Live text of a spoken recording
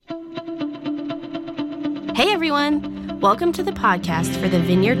Hey everyone! Welcome to the podcast for the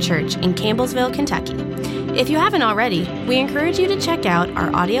Vineyard Church in Campbellsville, Kentucky. If you haven't already, we encourage you to check out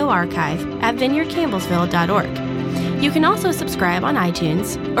our audio archive at vineyardcampbellsville.org. You can also subscribe on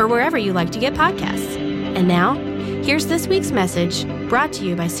iTunes or wherever you like to get podcasts. And now, here's this week's message brought to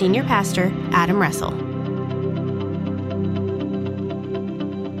you by Senior Pastor Adam Russell.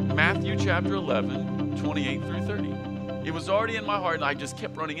 Matthew chapter 11, 28 through 30. It was already in my heart and I just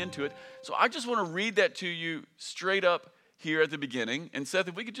kept running into it. So I just want to read that to you straight up here at the beginning. And Seth,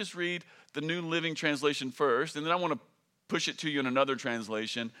 if we could just read the New Living Translation first, and then I want to push it to you in another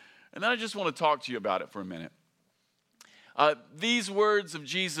translation. And then I just want to talk to you about it for a minute. These words of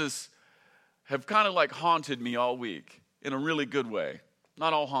Jesus have kind of like haunted me all week in a really good way.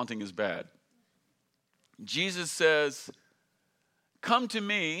 Not all haunting is bad. Jesus says, "Come to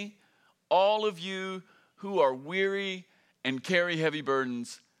me, all of you who are weary and carry heavy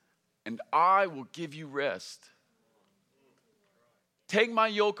burdens, and I will give you rest. Take my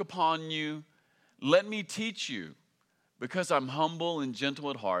yoke upon you. Let me teach you, because I'm humble and gentle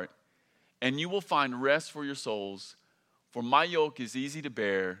at heart, and you will find rest for your souls. For my yoke is easy to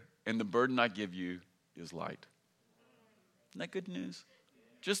bear, and the burden I give you is light." Isn't that good news?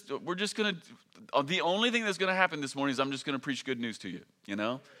 The only thing that's going to happen this morning is I'm just going to preach good news to you, you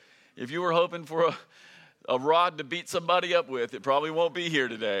know? If you were hoping for a rod to beat somebody up with, it probably won't be here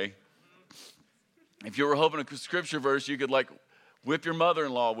today. If you were hoping a scripture verse you could like whip your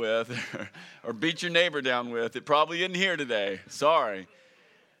mother-in-law with or beat your neighbor down with, it probably isn't here today. Sorry.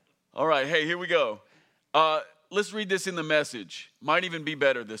 All right, hey, here we go. Let's read this in the Message. Might even be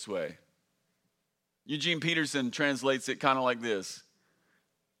better this way. Eugene Peterson translates it kind of like this.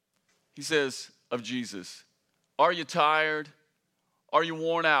 He says of Jesus, "Are you tired? Are you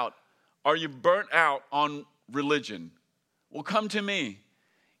worn out? Are you burnt out on religion? Well, come to me.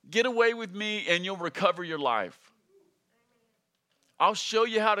 Get away with me and you'll recover your life. I'll show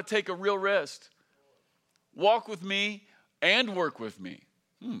you how to take a real rest. Walk with me and work with me.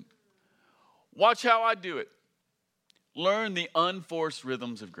 Watch how I do it. Learn the unforced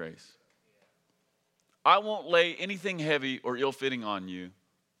rhythms of grace. I won't lay anything heavy or ill-fitting on you.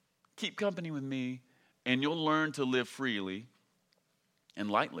 Keep company with me and you'll learn to live freely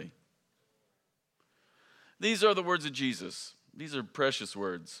and lightly." These are the words of Jesus. These are precious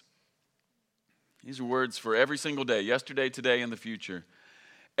words. These are words for every single day, yesterday, today, and the future.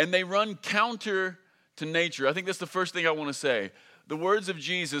 And they run counter to nature. I think that's the first thing I want to say. The words of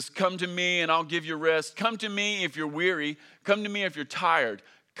Jesus, "Come to me and I'll give you rest. Come to me if you're weary. Come to me if you're tired.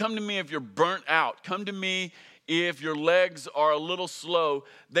 Come to me if you're burnt out. Come to me if your legs are a little slow."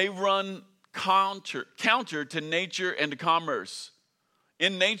 They run counter to nature and to commerce.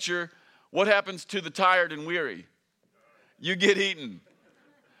 In nature, what happens to the tired and weary? You get eaten.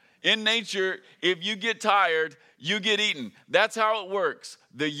 In nature, if you get tired, you get eaten. That's how it works.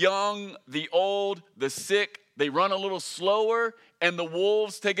 The young, the old, the sick, they run a little slower, and the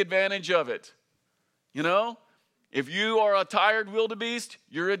wolves take advantage of it. You know, if you are a tired wildebeest,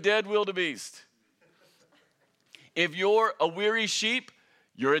 you're a dead wildebeest. If you're a weary sheep,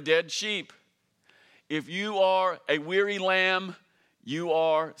 you're a dead sheep. If you are a weary lamb, you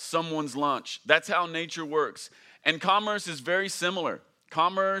are someone's lunch. That's how nature works. And commerce is very similar.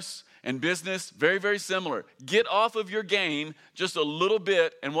 Commerce and business, very, very similar. Get off of your game just a little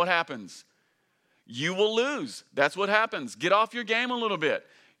bit, and what happens? You will lose. That's what happens. Get off your game a little bit.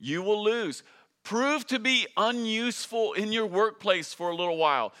 You will lose. Prove to be unuseful in your workplace for a little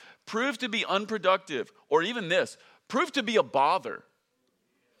while. Prove to be unproductive. Or even this, prove to be a bother.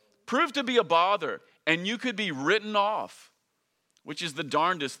 Prove to be a bother, and you could be written off, which is the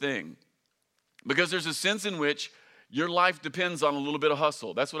darndest thing. Because there's a sense in which your life depends on a little bit of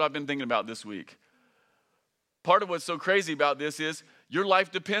hustle. That's what I've been thinking about this week. Part of what's so crazy about this is your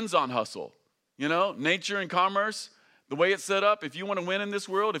life depends on hustle. You know, nature and commerce, the way it's set up, if you want to win in this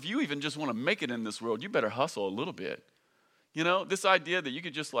world, if you even just want to make it in this world, you better hustle a little bit. You know, this idea that you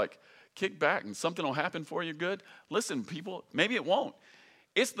could just like kick back and something will happen for you good. Listen, people, maybe it won't.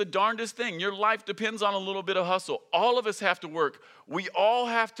 It's the darndest thing. Your life depends on a little bit of hustle. All of us have to work. We all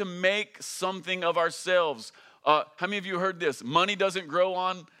have to make something of ourselves. How many of you heard this? Money doesn't grow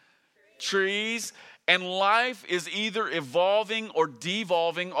on trees. And life is either evolving or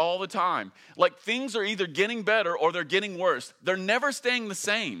devolving all the time. Like things are either getting better or they're getting worse. They're never staying the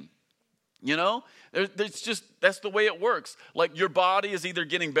same. You know, that's the way it works. Like your body is either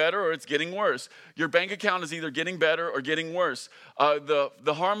getting better or it's getting worse. Your bank account is either getting better or getting worse. The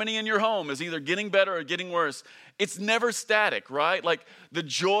harmony in your home is either getting better or getting worse. It's never static, right? Like the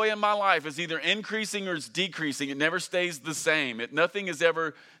joy in my life is either increasing or it's decreasing. It never stays the same. Nothing is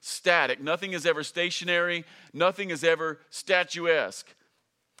ever static. Nothing is ever stationary. Nothing is ever statuesque.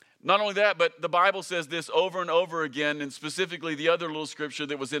 Not only that, but the Bible says this over and over again, and specifically the other little scripture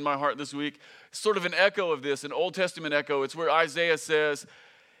that was in my heart this week, sort of an echo of this, an Old Testament echo. It's where Isaiah says,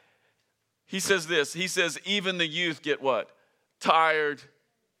 he says this, he says, even the youth get what? Tired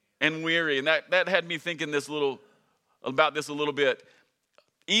and weary. And that had me thinking about this a little bit.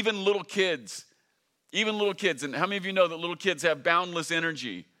 Even little kids, and how many of you know that little kids have boundless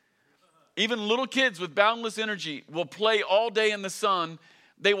energy? Even little kids with boundless energy will play all day in the sun.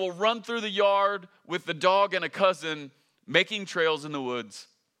 They will run through the yard with the dog and a cousin, making trails in the woods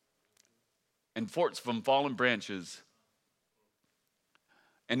and forts from fallen branches.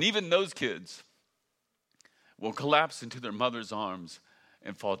 And even those kids will collapse into their mother's arms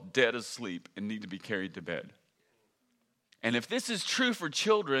and fall dead asleep and need to be carried to bed. And if this is true for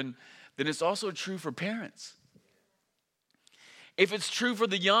children, then it's also true for parents. If it's true for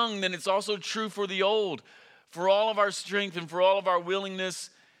the young, then it's also true for the old. For all of our strength and for all of our willingness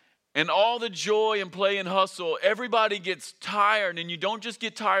and all the joy and play and hustle, everybody gets tired. And you don't just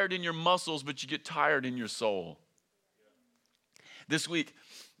get tired in your muscles, but you get tired in your soul. This week,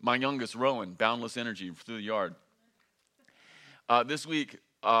 my youngest, Rowan, boundless energy through the yard. This week,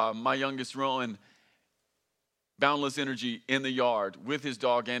 my youngest, Rowan, boundless energy in the yard with his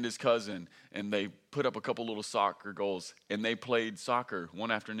dog and his cousin. And they put up a couple little soccer goals. And they played soccer one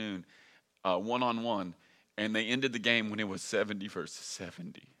afternoon, one-on-one. And they ended the game when it was 70 versus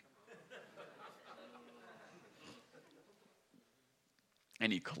 70.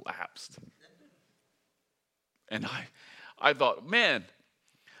 And he collapsed. And I thought, man,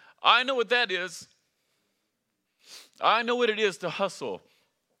 I know what that is. I know what it is to hustle,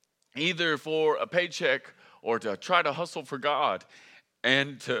 either for a paycheck or to try to hustle for God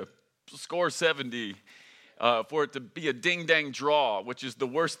and to score 70, for it to be a ding-dang draw, which is the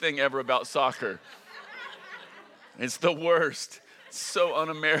worst thing ever about soccer. It's the worst. It's so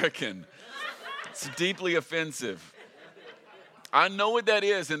un-American. It's deeply offensive. I know what that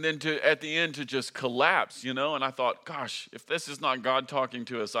is, and then at the end to just collapse, you know? And I thought, gosh, if this is not God talking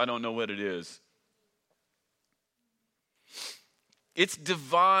to us, I don't know what it is. It's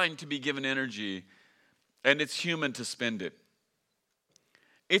divine to be given energy, and it's human to spend it.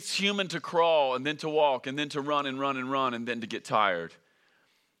 It's human to crawl, and then to walk, and then to run and run and run, and then to get tired.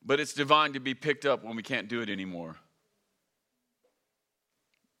 But it's divine to be picked up when we can't do it anymore.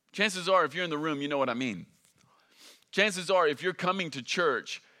 Chances are, if you're in the room, you know what I mean. Chances are, if you're coming to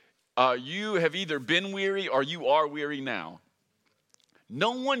church, you have either been weary or you are weary now.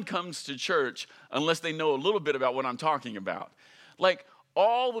 No one comes to church unless they know a little bit about what I'm talking about. Like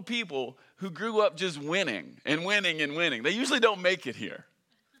all the people who grew up just winning and winning and winning, they usually don't make it here.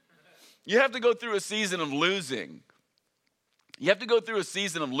 You have to go through a season of losing. You have to go through a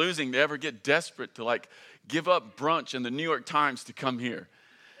season of losing to ever get desperate to like give up brunch in the New York Times to come here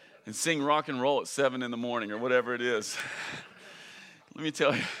and sing rock and roll at 7 a.m. or whatever it is. Let me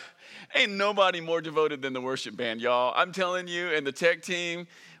tell you, ain't nobody more devoted than the worship band, y'all. I'm telling you, and the tech team,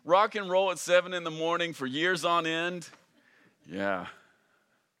 rock and roll at 7 a.m. for years on end. Yeah.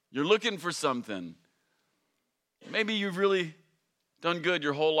 You're looking for something. Maybe you've really done good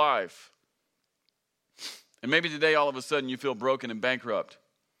your whole life. And maybe today all of a sudden you feel broken and bankrupt.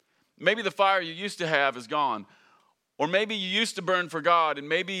 Maybe the fire you used to have is gone. Or maybe you used to burn for God, and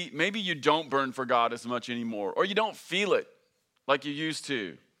maybe you don't burn for God as much anymore. Or you don't feel it like you used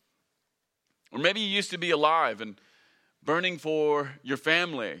to. Or maybe you used to be alive and burning for your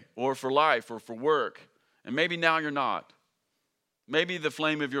family or for life or for work. And maybe now you're not. Maybe the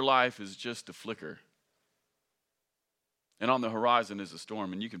flame of your life is just a flicker. And on the horizon is a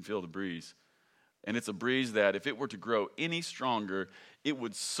storm, and you can feel the breeze. And it's a breeze that, if it were to grow any stronger, it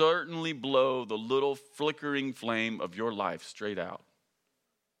would certainly blow the little flickering flame of your life straight out.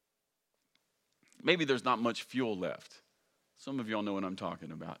 Maybe there's not much fuel left. Some of y'all know what I'm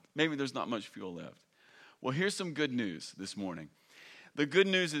talking about. Maybe there's not much fuel left. Well, here's some good news this morning. The good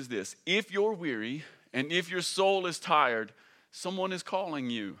news is this. If you're weary and if your soul is tired, someone is calling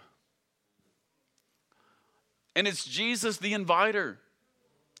you. And it's Jesus the inviter.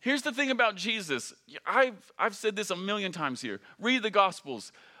 Here's the thing about Jesus. I've said this a million times here. Read the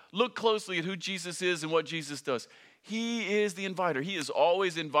Gospels. Look closely at who Jesus is and what Jesus does. He is the inviter. He is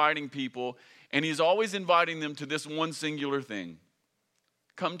always inviting people, and he's always inviting them to this one singular thing.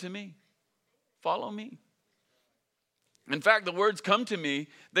 Come to me. Follow me. In fact, the words come to me,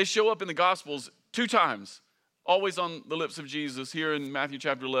 they show up in the Gospels 2 times, always on the lips of Jesus, here in Matthew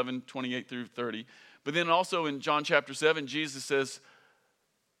chapter 11, 28 through 30. But then also in John chapter 7, Jesus says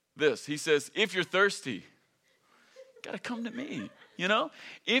this. He says, if you're thirsty, you got to come to me. You know,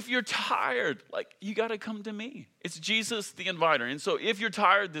 if you're tired, you got to come to me. It's Jesus, the inviter. And so if you're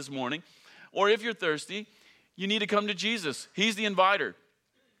tired this morning, or if you're thirsty, you need to come to Jesus. He's the inviter.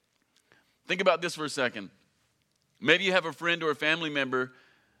 Think about this for a second. Maybe you have a friend or a family member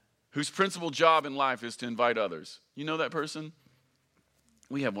whose principal job in life is to invite others. You know that person?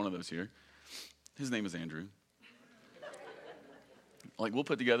 We have one of those here. His name is Andrew. We'll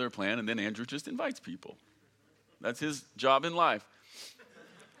put together a plan, and then Andrew just invites people. That's his job in life.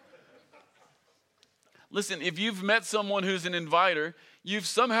 Listen, if you've met someone who's an inviter, you've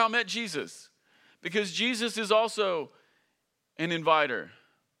somehow met Jesus, because Jesus is also an inviter.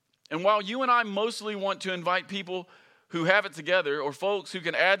 And while you and I mostly want to invite people who have it together, or folks who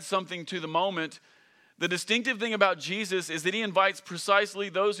can add something to the moment, the distinctive thing about Jesus is that he invites precisely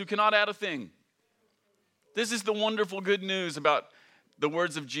those who cannot add a thing. This is the wonderful good news about the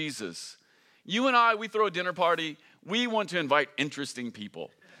words of Jesus. You and I, we throw a dinner party. We want to invite interesting people.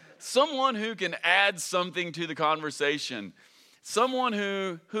 Someone who can add something to the conversation. Someone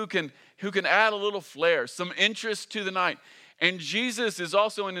who can add a little flair, some interest to the night. And Jesus is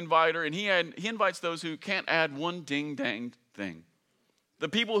also an inviter, and he invites those who can't add one ding-dang thing. The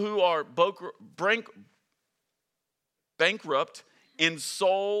people who are bankrupt in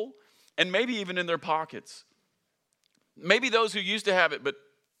soul and maybe even in their pockets. Maybe those who used to have it, but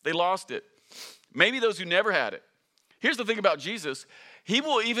they lost it. Maybe those who never had it. Here's the thing about Jesus. He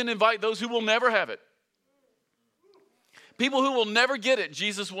will even invite those who will never have it. People who will never get it,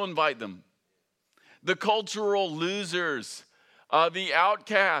 Jesus will invite them. The cultural losers, the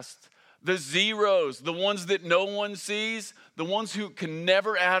outcasts, the zeros, the ones that no one sees, the ones who can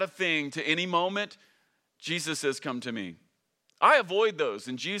never add a thing to any moment, Jesus says, come to me. I avoid those,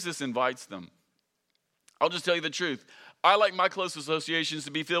 and Jesus invites them. I'll just tell you the truth. I like my close associations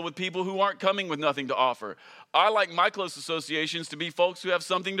to be filled with people who aren't coming with nothing to offer. I like my close associations to be folks who have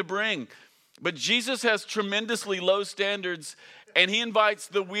something to bring. But Jesus has tremendously low standards, and he invites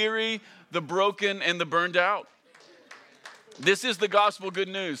the weary, the broken, and the burned out. This is the gospel good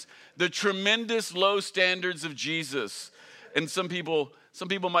news. The tremendous low standards of Jesus. And some people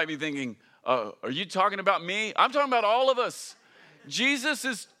might be thinking, are you talking about me? I'm talking about all of us.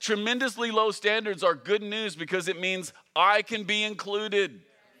 Jesus' tremendously low standards are good news because it means I can be included.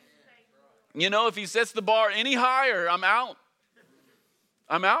 You know, if he sets the bar any higher, I'm out.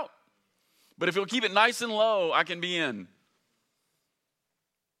 I'm out. But if he'll keep it nice and low, I can be in.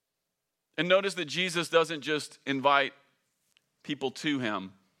 And notice that Jesus doesn't just invite people to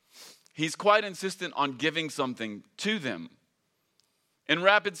him. He's quite insistent on giving something to them. In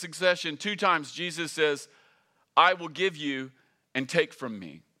rapid succession, 2 times Jesus says, I will give you and take from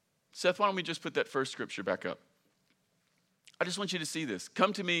me. Seth, why don't we just put that first scripture back up? I just want you to see this.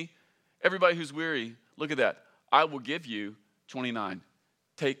 Come to me, everybody who's weary. Look at that. I will give you, 29,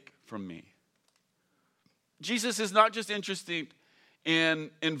 take from me. Jesus is not just interested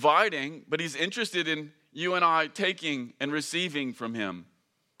in inviting, but he's interested in you and I taking and receiving from him.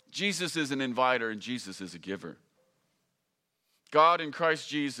 Jesus is an inviter and Jesus is a giver. God in Christ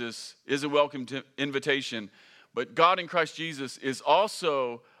Jesus is a welcome invitation, but God in Christ Jesus is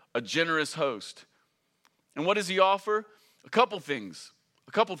also a generous host. And what does he offer? A couple things.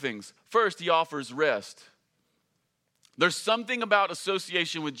 First, he offers rest. There's something about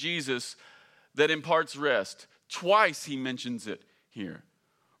association with Jesus that imparts rest. Twice he mentions it here.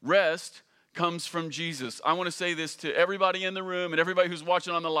 Rest comes from Jesus. I want to say this to everybody in the room and everybody who's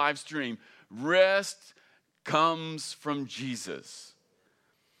watching on the live stream. Rest comes from Jesus.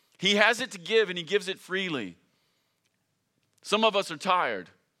 He has it to give and he gives it freely. Some of us are tired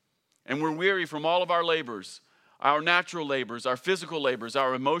and we're weary from all of our labors, our natural labors, our physical labors,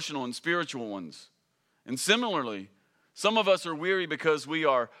 our emotional and spiritual ones. And similarly, some of us are weary because we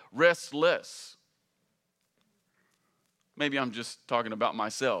are restless. Maybe I'm just talking about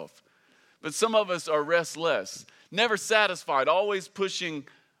myself. But some of us are restless, never satisfied, always pushing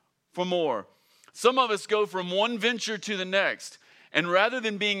for more. Some of us go from one venture to the next, and rather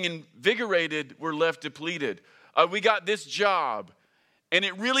than being invigorated, we're left depleted. We got this job, and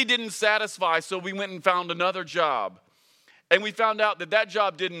it really didn't satisfy, so we went and found another job. And we found out that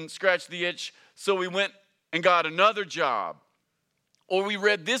job didn't scratch the itch, so we went and got another job. Or we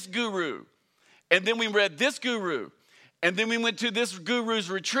read this guru, and then we read this guru, and then we went to this guru's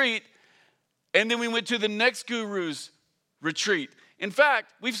retreat, and then we went to the next guru's retreat. In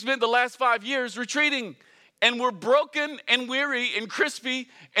fact, we've spent the last 5 years retreating, and we're broken and weary and crispy,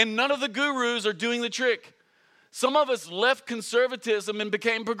 and none of the gurus are doing the trick. Some of us left conservatism and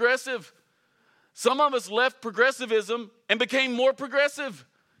became progressive. Some of us left progressivism and became more progressive.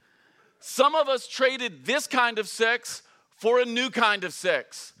 Some of us traded this kind of sex for a new kind of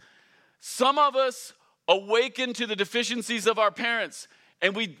sex. Some of us awakened to the deficiencies of our parents,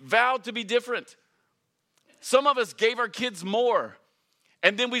 and we vowed to be different. Some of us gave our kids more,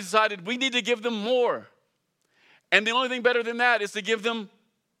 and then we decided we need to give them more. And the only thing better than that is to give them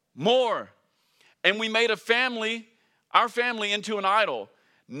more. And we made our family into an idol.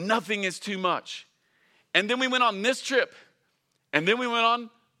 Nothing is too much. And then we went on this trip. And then we went on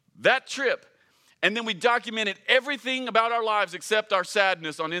that trip. And then we documented everything about our lives except our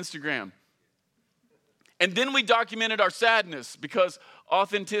sadness on Instagram. And then we documented our sadness because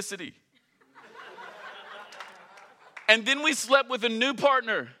authenticity. And then we slept with a new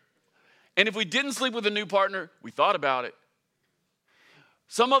partner. And if we didn't sleep with a new partner, we thought about it.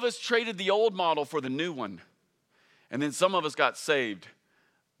 Some of us traded the old model for the new one. And then some of us got saved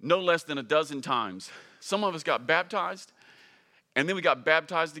no less than a dozen times. Some of us got baptized, and then we got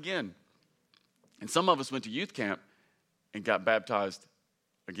baptized again. And some of us went to youth camp and got baptized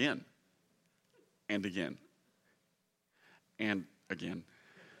again and again and again.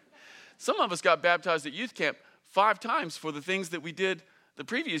 Some of us got baptized at youth camp 5 times for the things that we did the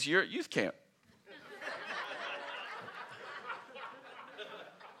previous year at youth camp.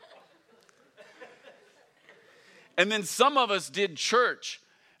 And then some of us did church,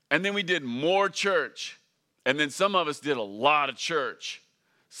 and then we did more church. And then some of us did a lot of church.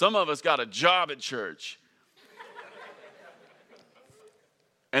 Some of us got a job at church.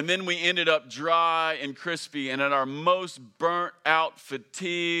 And then we ended up dry and crispy, and at our most burnt out,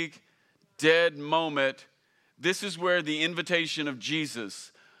 fatigue, dead moment, this is where the invitation of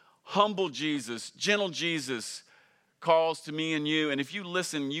Jesus, humble Jesus, gentle Jesus, calls to me and you. And if you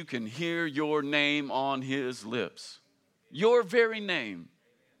listen, you can hear your name on his lips. Your very name.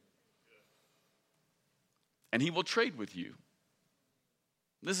 And he will trade with you.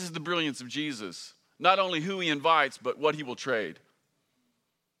 This is the brilliance of Jesus. Not only who he invites, but what he will trade.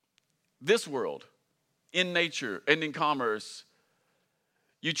 This world, in nature and in commerce,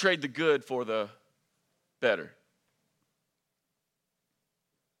 you trade the good for the better.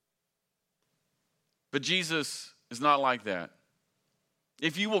 But Jesus is not like that.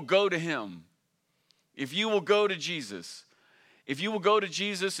 If you will go to him, if you will go to Jesus, if you will go to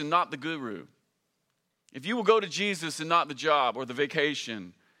Jesus and not the guru, if you will go to Jesus and not the job or the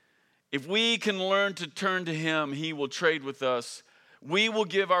vacation, if we can learn to turn to him, he will trade with us. We will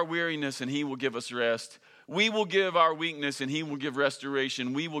give our weariness and he will give us rest. We will give our weakness and he will give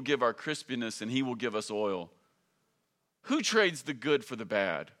restoration. We will give our crispiness and he will give us oil. Who trades the good for the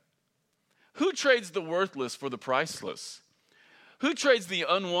bad? Who trades the worthless for the priceless? Who trades the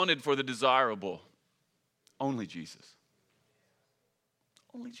unwanted for the desirable? Only Jesus.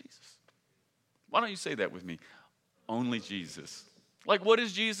 Only Jesus. Why don't you say that with me? Only Jesus. Like, what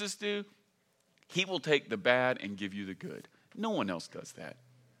does Jesus do? He will take the bad and give you the good. No one else does that.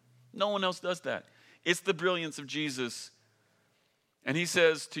 No one else does that. It's the brilliance of Jesus. And he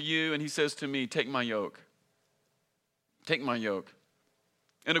says to you and he says to me, take my yoke. Take my yoke.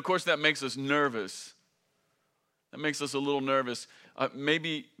 And of course that makes us nervous. That makes us a little nervous.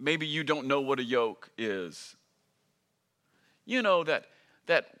 Maybe you don't know what a yoke is. You know that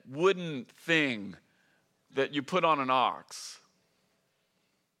wooden thing that you put on an ox.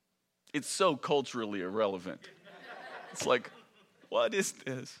 It's so culturally irrelevant. It's like, what is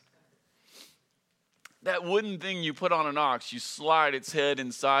this? That wooden thing you put on an ox, you slide its head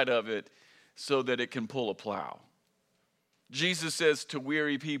inside of it so that it can pull a plow. Jesus says to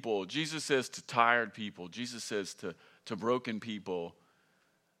weary people, Jesus says to tired people, Jesus says to broken people,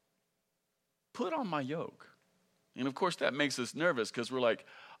 put on my yoke. And of course that makes us nervous because we're like,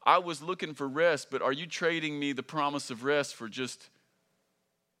 I was looking for rest, but are you trading me the promise of rest for just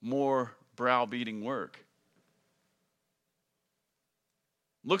more browbeating work?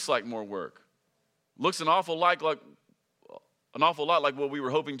 Looks like more work. Looks an awful lot like what we were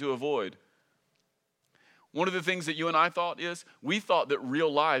hoping to avoid. One of the things that you and I thought is, we thought that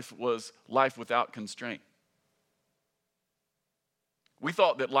real life was life without constraint. We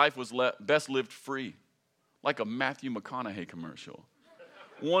thought that life was best lived free, like a Matthew McConaughey commercial.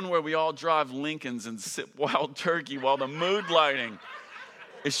 One where we all drive Lincolns and sip wild turkey while the mood lighting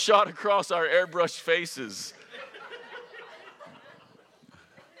is shot across our airbrushed faces.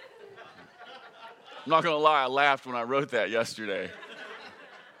 I'm not going to lie, I laughed when I wrote that yesterday.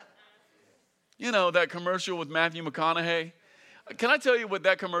 You know, that commercial with Matthew McConaughey? Can I tell you what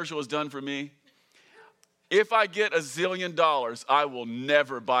that commercial has done for me? If I get $1 zillion, I will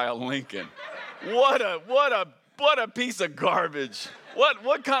never buy a Lincoln. What a piece of garbage.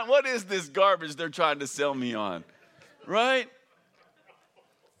 What is this garbage they're trying to sell me on? Right?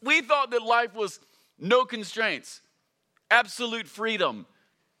 We thought that life was no constraints, absolute freedom,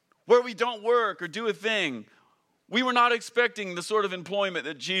 where we don't work or do a thing. We were not expecting the sort of employment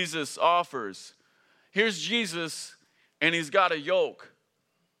that Jesus offers. Here's Jesus, and he's got a yoke.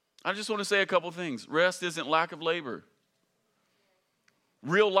 I just want to say a couple things. Rest isn't lack of labor.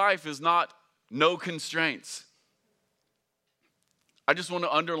 Real life is not no constraints. I just want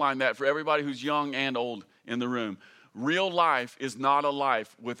to underline that for everybody who's young and old in the room. Real life is not a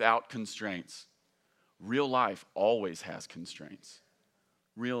life without constraints. Real life always has constraints.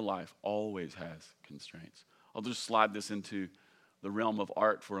 Real life always has constraints. I'll just slide this into the realm of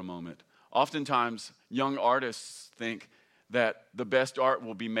art for a moment. Oftentimes, young artists think that the best art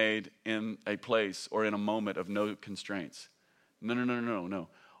will be made in a place or in a moment of no constraints. No.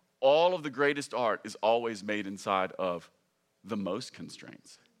 All of the greatest art is always made inside of the most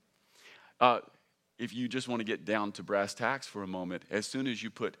constraints. If you just want to get down to brass tacks for a moment, as soon as you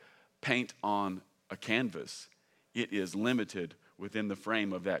put paint on a canvas, it is limited within the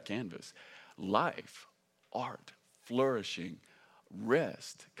frame of that canvas. Life, art, flourishing,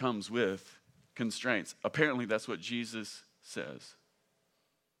 rest comes with constraints. Apparently, that's what Jesus says.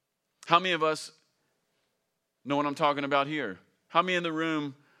 How many of us know what I'm talking about here? How many in the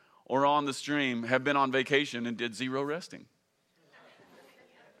room or on the stream have been on vacation and did zero resting?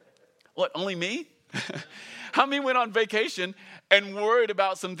 What, only me? How many went on vacation and worried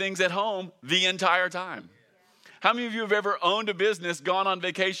about some things at home the entire time? How many of you have ever owned a business, gone on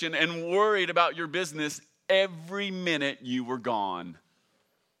vacation, and worried about your business every minute you were gone?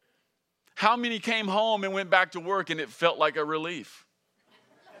 How many came home and went back to work and it felt like a relief?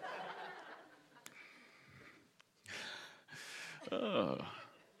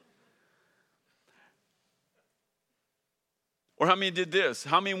 Or how many did this?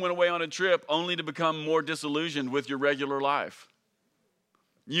 How many went away on a trip only to become more disillusioned with your regular life?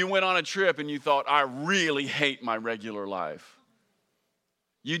 You went on a trip and you thought, I really hate my regular life.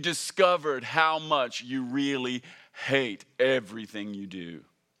 You discovered how much you really hate everything you do.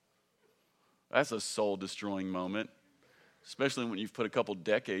 That's a soul-destroying moment, especially when you've put a couple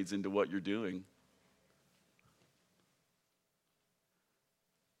decades into what you're doing.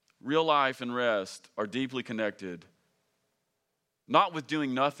 Real life and rest are deeply connected, not with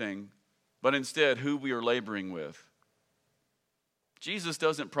doing nothing, but instead who we are laboring with. Jesus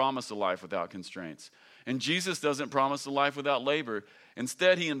doesn't promise a life without constraints, and Jesus doesn't promise a life without labor.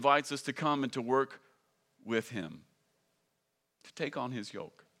 Instead, he invites us to come and to work with him, to take on his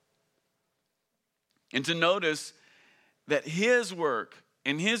yoke, and to notice that his work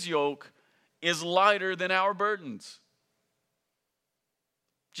and his yoke is lighter than our burdens.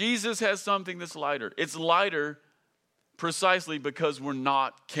 Jesus has something that's lighter. It's lighter precisely because we're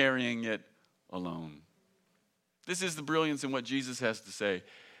not carrying it alone. This is the brilliance in what Jesus has to say.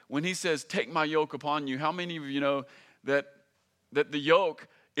 When he says, take my yoke upon you, how many of you know that the yoke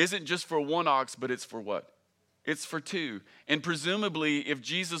isn't just for one ox, but it's for what? It's for two. And presumably, if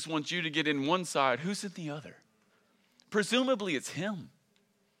Jesus wants you to get in one side, who's in the other? Presumably, it's him.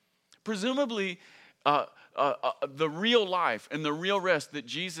 Presumably, the real life and the real rest that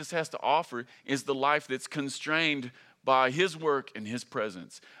Jesus has to offer is the life that's constrained by his work and his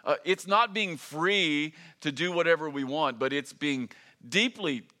presence. It's not being free to do whatever we want, but it's being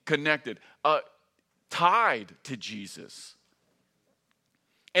deeply connected, tied to Jesus.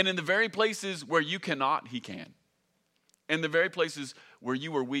 And in the very places where you cannot, he can. In the very places where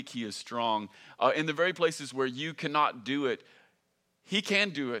you are weak, he is strong. In the very places where you cannot do it, he can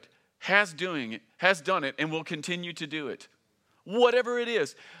do it, has done it, and will continue to do it. Whatever it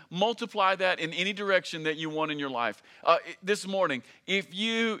is, multiply that in any direction that you want in your life. This morning, if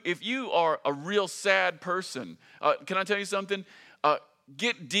you are a real sad person, can I tell you something?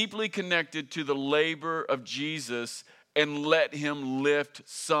 Get deeply connected to the labor of Jesus and let him lift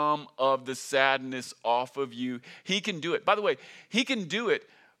some of the sadness off of you. He can do it. By the way, he can do it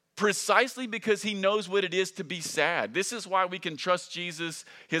precisely because he knows what it is to be sad. This is why we can trust Jesus,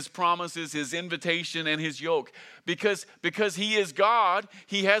 his promises, his invitation, and his yoke. Because he is God,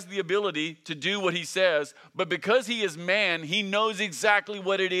 he has the ability to do what he says. But because he is man, he knows exactly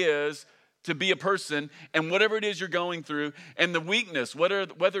what it is to be a person, and whatever it is you're going through, and the weakness,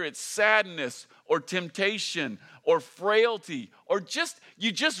 whether it's sadness or temptation or frailty or you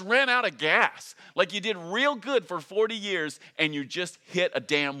just ran out of gas. Like you did real good for 40 years and you just hit a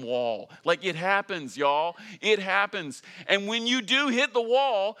damn wall. Like it happens, y'all. It happens. And when you do hit the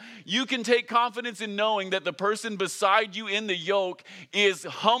wall, you can take confidence in knowing that the person beside you in the yoke is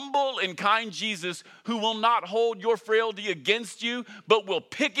humble and kind Jesus who will not hold your frailty against you, but will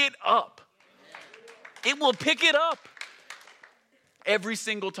pick it up. It will pick it up. Every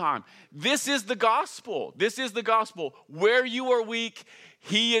single time. This is the gospel. This is the gospel. Where you are weak,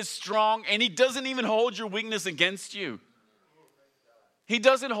 he is strong, and he doesn't even hold your weakness against you. He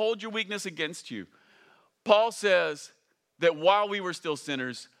doesn't hold your weakness against you. Paul says that while we were still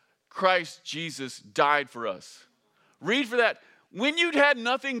sinners, Christ Jesus died for us. Read for that. When you'd had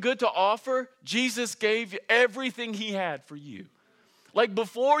nothing good to offer, Jesus gave everything he had for you. Like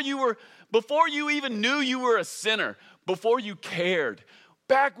before you even knew you were a sinner, before you cared,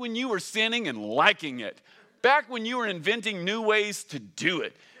 back when you were sinning and liking it, back when you were inventing new ways to do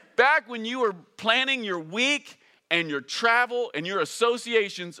it, back when you were planning your week and your travel and your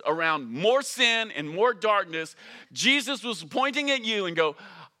associations around more sin and more darkness, Jesus was pointing at you and go,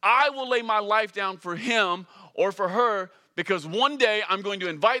 I will lay my life down for him or for her because one day I'm going to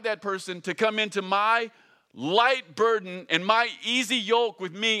invite that person to come into my light burden and my easy yoke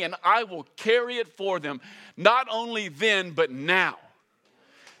with me, and I will carry it for them, not only then, but now.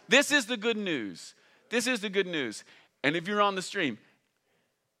 This is the good news. This is the good news. And if you're on the stream,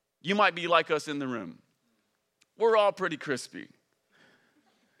 you might be like us in the room. We're all pretty crispy.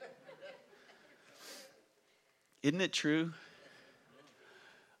 Isn't it true?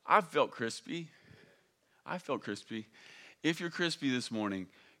 I felt crispy. If you're crispy this morning,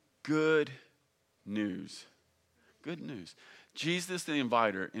 good news. Good news. Jesus, the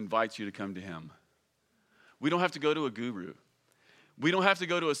inviter, invites you to come to him. We don't have to go to a guru. We don't have to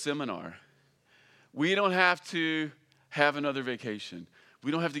go to a seminar. We don't have to have another vacation. We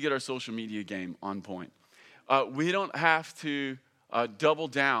don't have to get our social media game on point. We don't have to double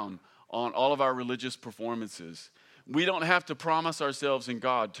down on all of our religious performances. We don't have to promise ourselves in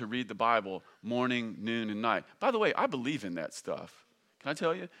God to read the Bible morning, noon, and night. By the way, I believe in that stuff. Can I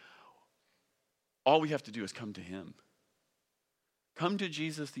tell you? All we have to do is come to him. Come to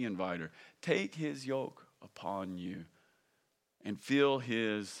Jesus the inviter. Take his yoke upon you and feel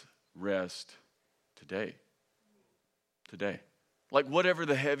his rest today. Today. Like whatever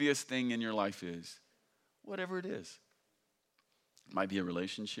the heaviest thing in your life is. Whatever it is. It might be a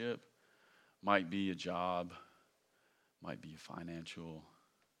relationship. Might be a job. Might be financial.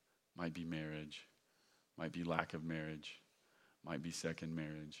 Might be marriage. Might be lack of marriage. Might be second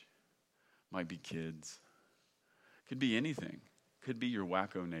marriage. Might be kids. Could be anything. Could be your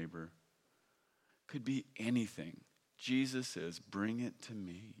wacko neighbor. Could be anything. Jesus says, bring it to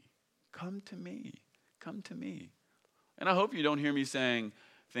me. Come to me. Come to me. And I hope you don't hear me saying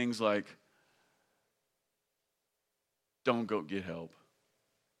things like, don't go get help.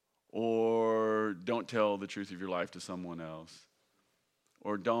 Or don't tell the truth of your life to someone else.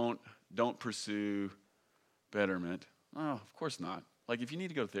 Or don't pursue betterment. Oh, of course not. Like if you need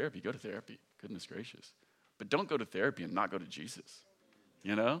to go to therapy, go to therapy. Goodness gracious. But don't go to therapy and not go to Jesus.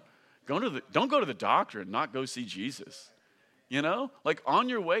 You know? Don't go to the doctor and not go see Jesus. You know? Like on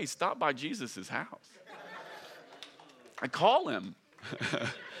your way, stop by Jesus' house. I call him.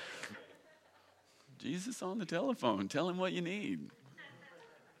 Jesus on the telephone. Tell him what you need.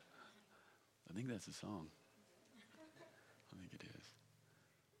 I think that's a song. I think it is.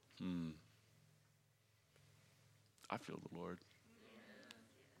 I feel the Lord.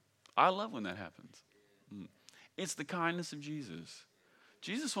 I love when that happens. It's the kindness of Jesus.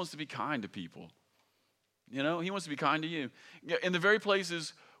 Jesus wants to be kind to people. You know, he wants to be kind to you. In the very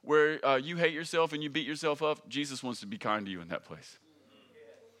places where you hate yourself and you beat yourself up, Jesus wants to be kind to you in that place.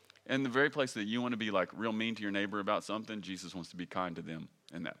 In the very place that you want to be like real mean to your neighbor about something, Jesus wants to be kind to them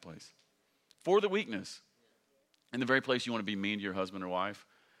in that place. For the weakness. In the very place you want to be mean to your husband or wife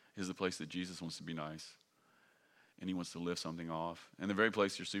is the place that Jesus wants to be nice. And he wants to lift something off. And the very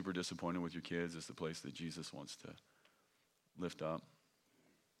place you're super disappointed with your kids is the place that Jesus wants to lift up.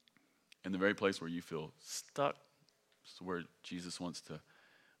 And the very place where you feel stuck is where Jesus wants to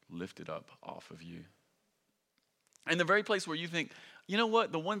lift it up off of you. And the very place where you think, you know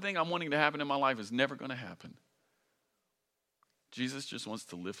what, the one thing I'm wanting to happen in my life is never going to happen. Jesus just wants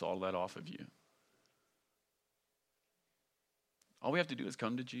to lift all that off of you. All we have to do is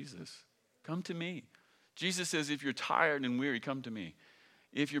come to Jesus. Come to me. Jesus says, if you're tired and weary, come to me.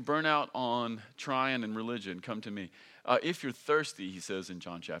 If you're burnt out on trying and religion, come to me. If you're thirsty, he says in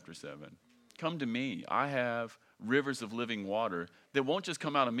John chapter 7, come to me. I have rivers of living water that won't just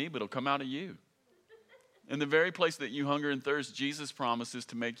come out of me, but it'll come out of you. In the very place that you hunger and thirst, Jesus promises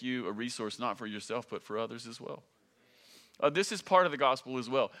to make you a resource, not for yourself, but for others as well. This is part of the gospel as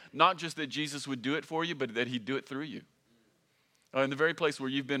well. Not just that Jesus would do it for you, but that he'd do it through you. In the very place where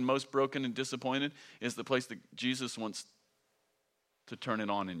you've been most broken and disappointed is the place that Jesus wants to turn it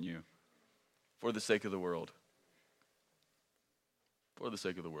on in you for the sake of the world. For the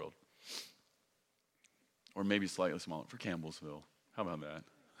sake of the world. Or maybe slightly smaller, for Campbellsville. How about that?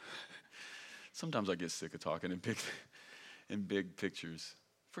 Sometimes I get sick of talking in big pictures.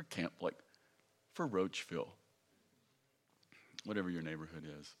 For for Roachville. Whatever your neighborhood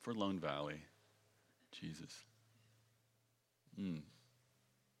is. For Lone Valley. Jesus.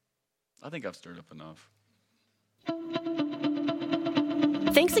 I think I've stirred up enough.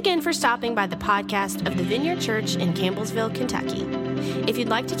 Thanks again for stopping by the podcast of the Vineyard Church in Campbellsville, Kentucky. If you'd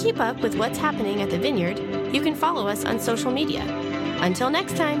like to keep up with what's happening at the Vineyard, you can follow us on social media. Until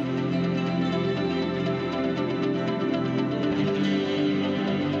next time.